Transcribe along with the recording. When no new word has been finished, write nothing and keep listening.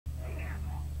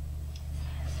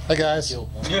Hi guys.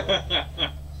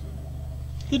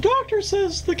 The doctor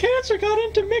says the cancer got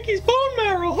into Mickey's bone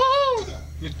marrow. Oh!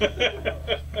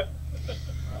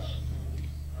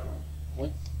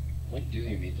 When do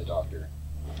you meet the Doctor?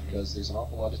 Because there's an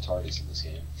awful lot of TARDIS in this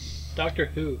game. Doctor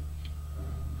Who?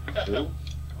 Who?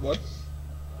 What?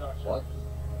 What?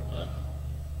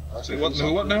 Say what?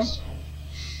 Who? What now?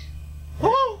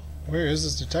 Oh! Where is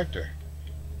this detector?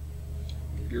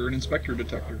 You're an inspector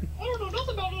detector. I don't know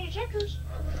nothing about no detectors.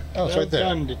 Oh, it's Well right there.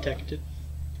 done, detective.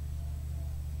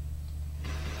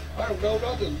 I don't know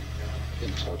nothing.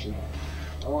 Getting tortured.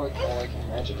 All I can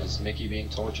imagine is Mickey being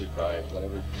tortured by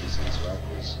whatever Disney's route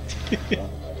is.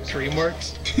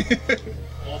 DreamWorks.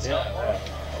 Well, it's not working.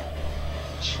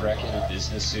 Shrek in a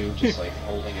business suit, just like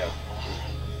holding a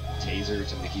taser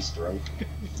to Mickey's throat.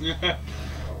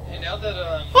 And now that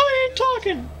I ain't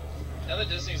talking. now that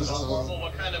Disney's successful,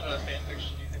 what kind of a fanfiction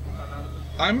do you think will come out of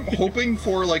it? I'm hoping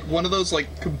for like one of those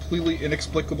like completely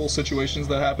inexplicable situations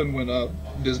that happened when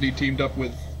Disney teamed up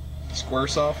with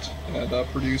Squaresoft and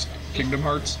produced Kingdom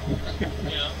Hearts.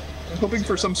 Yeah. I'm hoping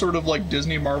for some sort of like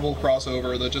Disney Marvel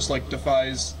crossover that just like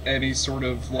defies any sort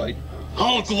of like.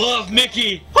 Hulk love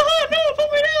Mickey. Oh no!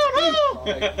 Put me down! Oh!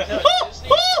 Now, Disney,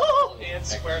 Marvel, and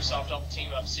SquareSoft all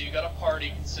team up, so you got a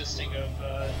party consisting of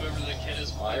whoever the kid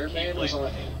is. Iron Man was on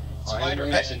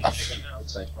Spider-Man and Chicken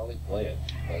Mouse. I'd probably play it,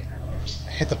 but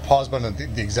I hit the pause button at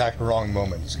the exact wrong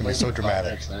moment. It's gonna be so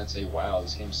dramatic. And I'd say, "Wow,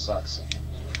 this game sucks." And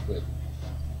quit.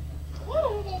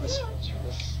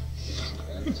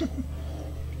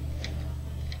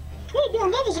 12 more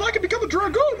levels and I can become a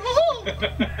dragoon! Oh!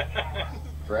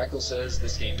 Brackle says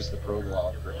this game is the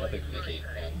prologue for Epic Mickey,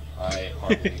 and I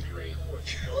hardly agree.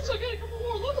 Once I get a couple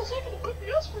more levels, I'm gonna put the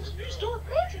S for some new dark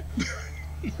magic.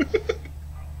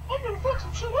 I'm gonna fuck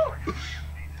some shit up.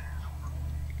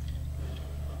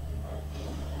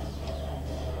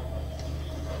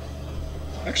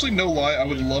 Actually, no lie, I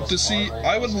would love to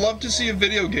see a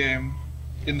video game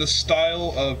in the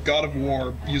style of God of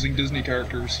War using Disney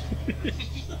characters.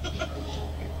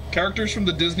 Characters from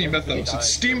the Disney mythos. It's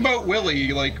Steamboat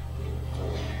Willie, like,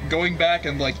 going back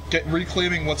and, like,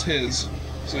 reclaiming what's his.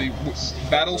 So he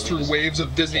battles through waves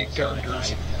of Disney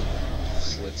characters.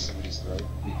 Slit somebody's throat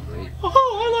would be great.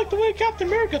 Oh, I like the way Captain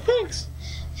America thinks.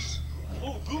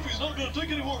 Oh, Goofy's not gonna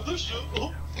take any more of this shit.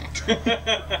 Oh.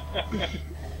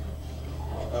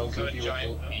 Oh, Good Goofy giant-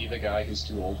 will be the guy who's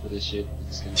too old for this shit.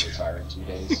 He's gonna retire in 2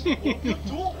 days. You're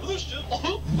too old for this shit.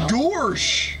 Oh.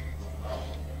 Gorsh!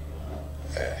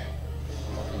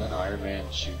 And then Iron Man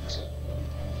shoots him.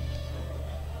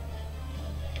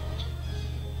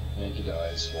 And he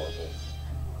dies horribly.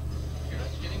 You're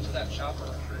not getting to that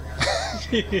chopper.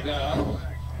 No.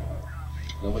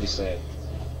 Nobody said.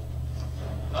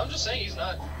 I'm just saying he's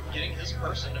not getting his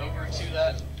person over to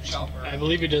that chopper. I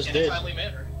believe he just in did. a timely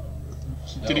manner.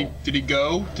 Did he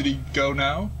go? Did he go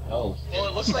now? No. Well,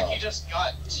 it looks like he just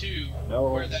got to No,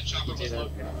 where that chopper he was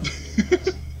didn't.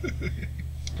 located.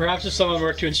 Perhaps if someone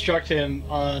were to instruct him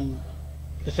on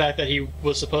the fact that he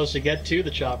was supposed to get to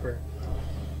the chopper.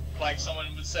 Like someone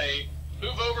would say,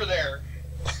 "Move over there."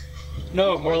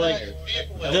 No, more Where like that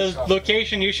vehicle is. the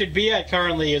location you should be at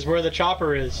currently is where the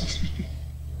chopper is.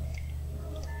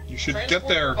 You should Transport get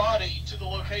there. your body to the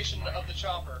location of the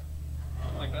chopper.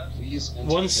 Like that. Please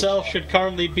enter Oneself the should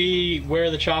currently be where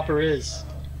the chopper is.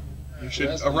 You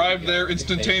should arrive there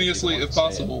instantaneously if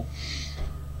possible.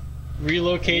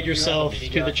 Relocate yourself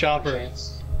to the chopper.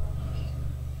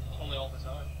 Only all the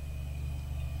time.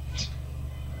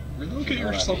 Relocate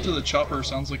yourself to the chopper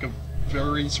sounds like a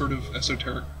very sort of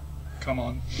esoteric. Come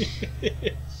on. You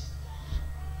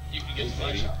can get to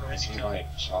that chopper Is he anytime.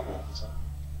 like chopper all the time?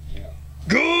 Yeah.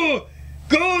 Go!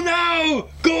 Go now!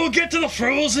 Go get to the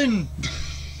Frozen!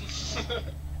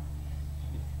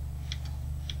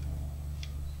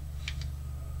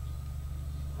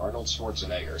 Arnold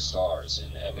Schwarzenegger stars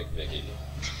in Epic Mickey.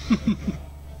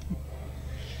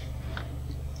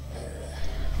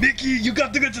 Mickey, you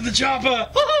got to get to the chopper! I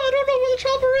don't know where the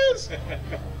chopper is!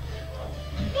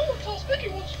 No one tells Mickey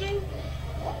what to do.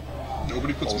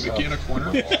 Nobody puts Also- Mickey in a corner.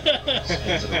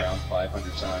 Spins it around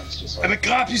 500 times just like... I'm a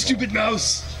cop, you stupid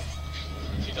mouse!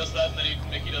 He does that, and then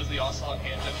Mickey does the Ocelot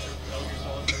hand gesture for Metal Gear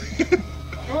Solid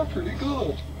 3. You're pretty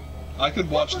good. I could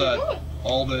watch that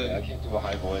all Yeah, I day. can't do a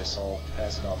high voice. I'll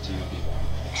pass it off to you people.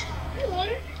 You're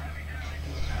right.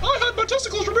 I had my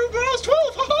testicles removed when I was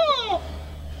 12! Ha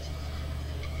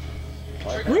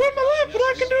Ruined my life, but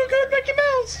I can do a good Mickey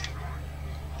Mouse!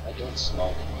 I don't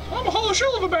smoke. I'm a hollow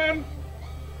shell of a man!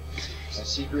 My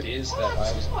secret is that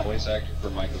I was a voice actor for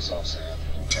Microsoft Sam.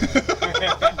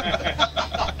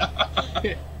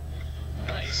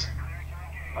 Nice.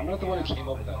 I I'm not the one who came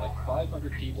up with that. Like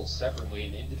 500 people separately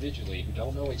and individually who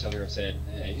don't know each other have said,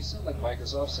 "Hey, you sound like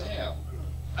Microsoft Sam."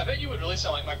 I bet you would really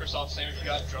sound like Microsoft Sam if you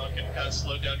got drunk and kind of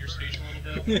slowed down your speech a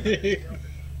little bit.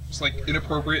 It's like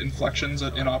inappropriate inflections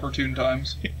at inopportune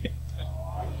times.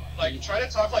 Like, try to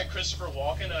talk like Christopher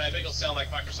Walken, and I bet you'll sound like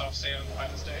Microsoft Sam by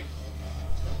mistake.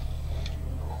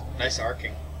 Nice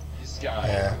arcing. This guy,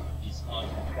 Yeah. he's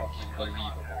unfucking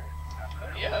believable.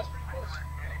 Yeah, that's pretty close.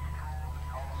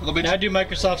 It'll be Now do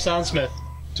Microsoft Soundsmith.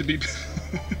 to be.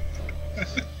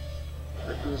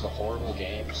 Ripper is a horrible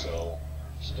game, so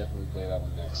you should definitely play that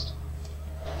one next.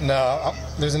 No,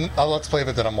 there's a Let's Play of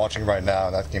it that I'm watching right now,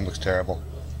 and that game looks terrible.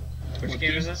 Which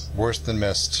game is this? Worse than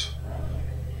Myst.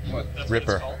 What? That's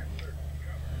Ripper. What it's called.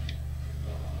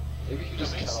 Maybe you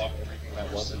just cut off everything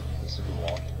that wasn't Christopher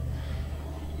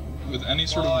Walken. With any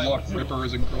sort of luck, Ripper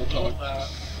is a girl talk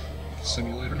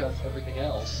simulator. Because everything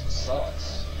else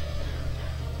sucks.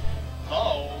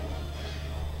 Oh.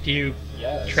 Do you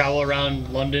Yes. travel around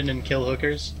London and kill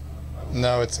hookers?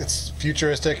 No, it's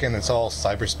futuristic and it's all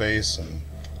cyberspace and.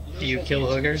 Do you kill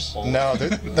hookers? No,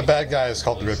 the bad guy is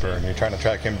called the Ripper, and you're trying to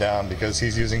track him down because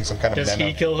he's using some kind of Does nano.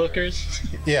 he kill hookers?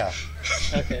 Yeah.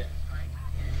 Okay.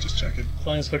 Just checking. As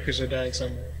long as hookers are dying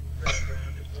somewhere.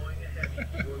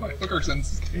 My hooker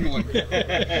sense is tingling.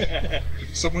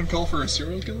 Someone call for a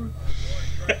serial killer?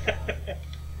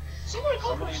 Someone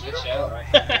call for Somebody in the Ripper. chat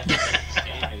right now. This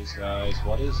game is, guys.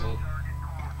 What is it?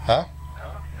 Huh?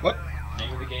 What?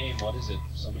 Name of the game. What is it?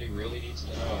 Somebody really needs to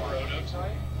know.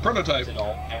 Prototype? Prototype. It's in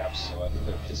all caps, so I think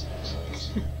they're pissing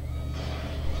themselves.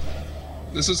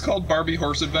 This is called Barbie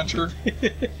Horse Adventure.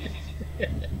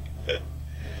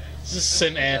 This is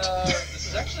Sim Ant. This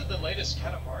is actually the latest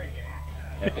Katamari game.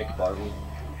 Epic Barbie.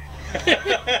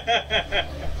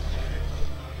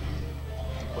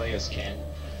 You play as Ken.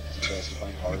 He tries to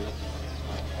find Barbie.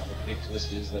 The big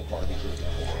twist is that Barbie killed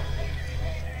him.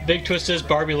 Big twist is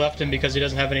Barbie left him because he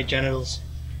doesn't have any genitals.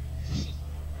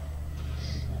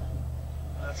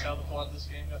 That's how the plot of this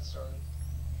game got started.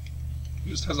 He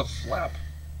just has a flap.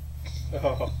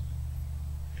 Oh.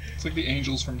 It's like the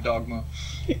angels from Dogma.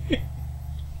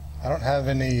 I don't have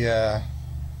any.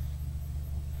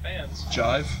 Fans.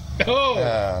 Jive.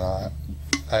 Oh!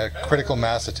 Critical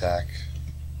Mass Attack.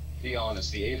 Be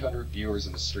honest, the 800 viewers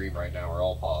in the stream right now are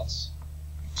all bots.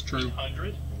 It's true.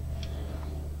 100?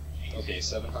 Okay,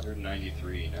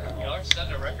 793 Y'all now. are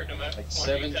setting a record no matter Like what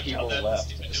 7 you kept people out that left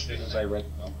stupid as soon doing as I read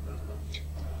the number.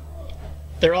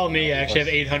 They're all me. I actually have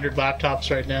 800 laptops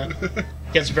right now.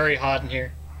 Gets very hot in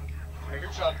here. Your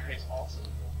job pays awesome.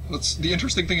 That's the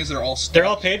interesting thing is they're all They're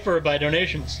all paid for by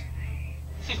donations.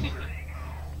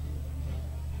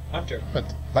 Hunter.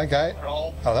 But my guy. They're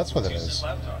all Oh, that's what it used is. his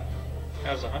laptop.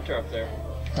 How's a hunter up there?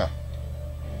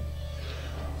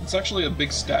 It's actually a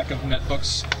big stack of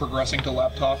netbooks progressing to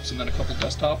laptops and then a couple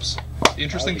desktops. The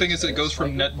interesting thing is it goes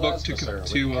from netbook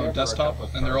to desktop,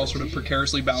 and they're all sort of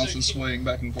precariously balanced and swaying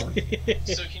back and forth.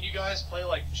 So can you guys play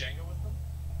like Jenga with them?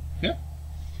 Yeah.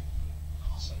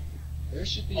 Awesome. There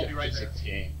should be I'll a be right physics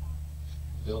game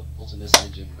built in this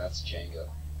engine that's Jenga.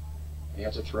 You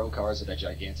have to throw cars at a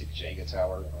gigantic Jenga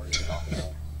tower in order to knock it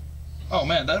down. Oh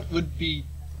man, that would be...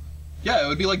 Yeah, it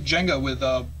would be like Jenga with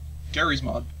Gary's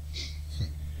mod.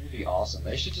 It'd be awesome.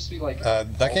 They should just be like That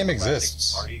game all classic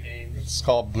exists. Party games. It's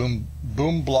called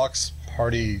Boom Blocks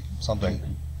Party something.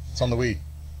 It's on the Wii.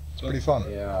 It's pretty fun.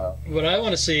 Yeah, What I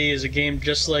want to see is a game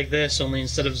just like this, only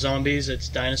instead of zombies, it's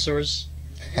dinosaurs.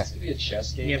 it needs to be a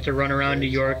chess game. You have to run around New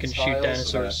York and shoot Style, so that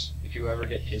dinosaurs. if you ever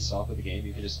get pissed off with the game,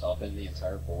 you can just upend the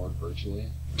entire board virtually.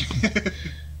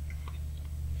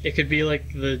 It could be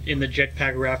like in the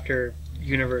Jetpack Raptor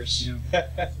universe.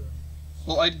 Yeah.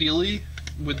 Well, ideally,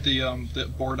 with the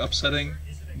board upsetting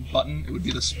button, it would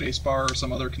be the space bar or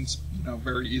some other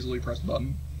very easily pressed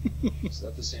button. Is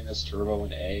that the same as Turbo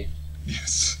and A?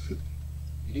 Yes.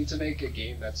 You need to make a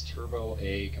game that's Turbo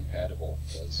A compatible,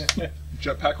 because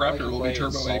Jetpack Raptor will be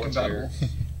Turbo A Solitaire compatible.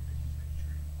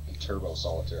 and Turbo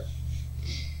Solitaire.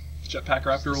 Jetpack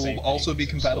Raptor Same will also thing, be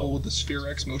so- compatible with the Sphere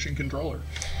X motion controller.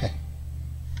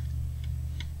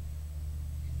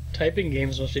 Typing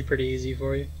games must be pretty easy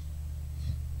for you.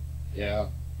 Yeah.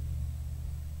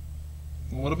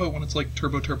 Well, what about when it's like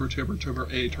Turbo Turbo Turbo Turbo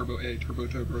A Turbo A Turbo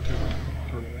Turbo Turbo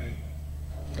Turbo A?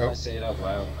 When I say it out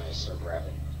loud, I just start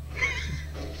rapping.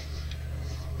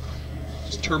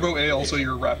 Is Turbo A also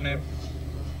your rap name?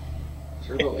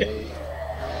 Turbo A.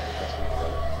 That's my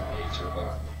brother. A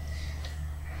Turbo.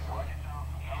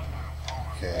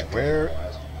 Okay,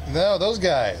 where? No, those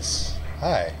guys.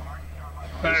 Hi.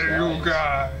 Hey, you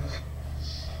guys.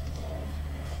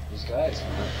 These guys in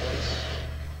that place.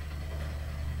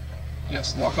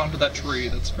 Yes, lock onto that tree.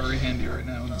 That's very handy right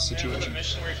now in this With a situation.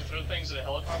 mission where you can throw things at a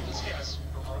helicopter, this game is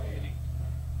super variety.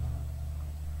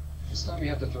 This time you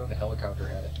have to throw the helicopter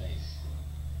at it, mate.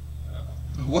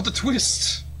 What a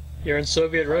twist! You're in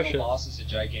Soviet Final Russia. boss is a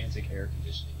gigantic air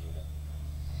conditioning unit.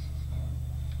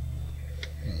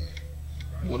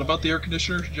 What about the air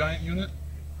conditioner's giant unit?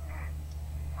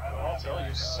 I'll tell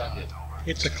you. Suck it.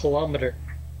 It's a kilometer.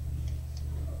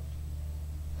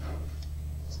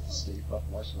 It's the Stay Puft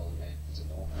Marshmallow Man. It's an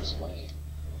enormous flame.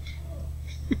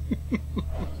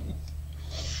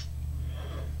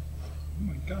 Oh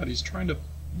my god, he's trying to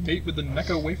mate with the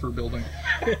Necco wafer building.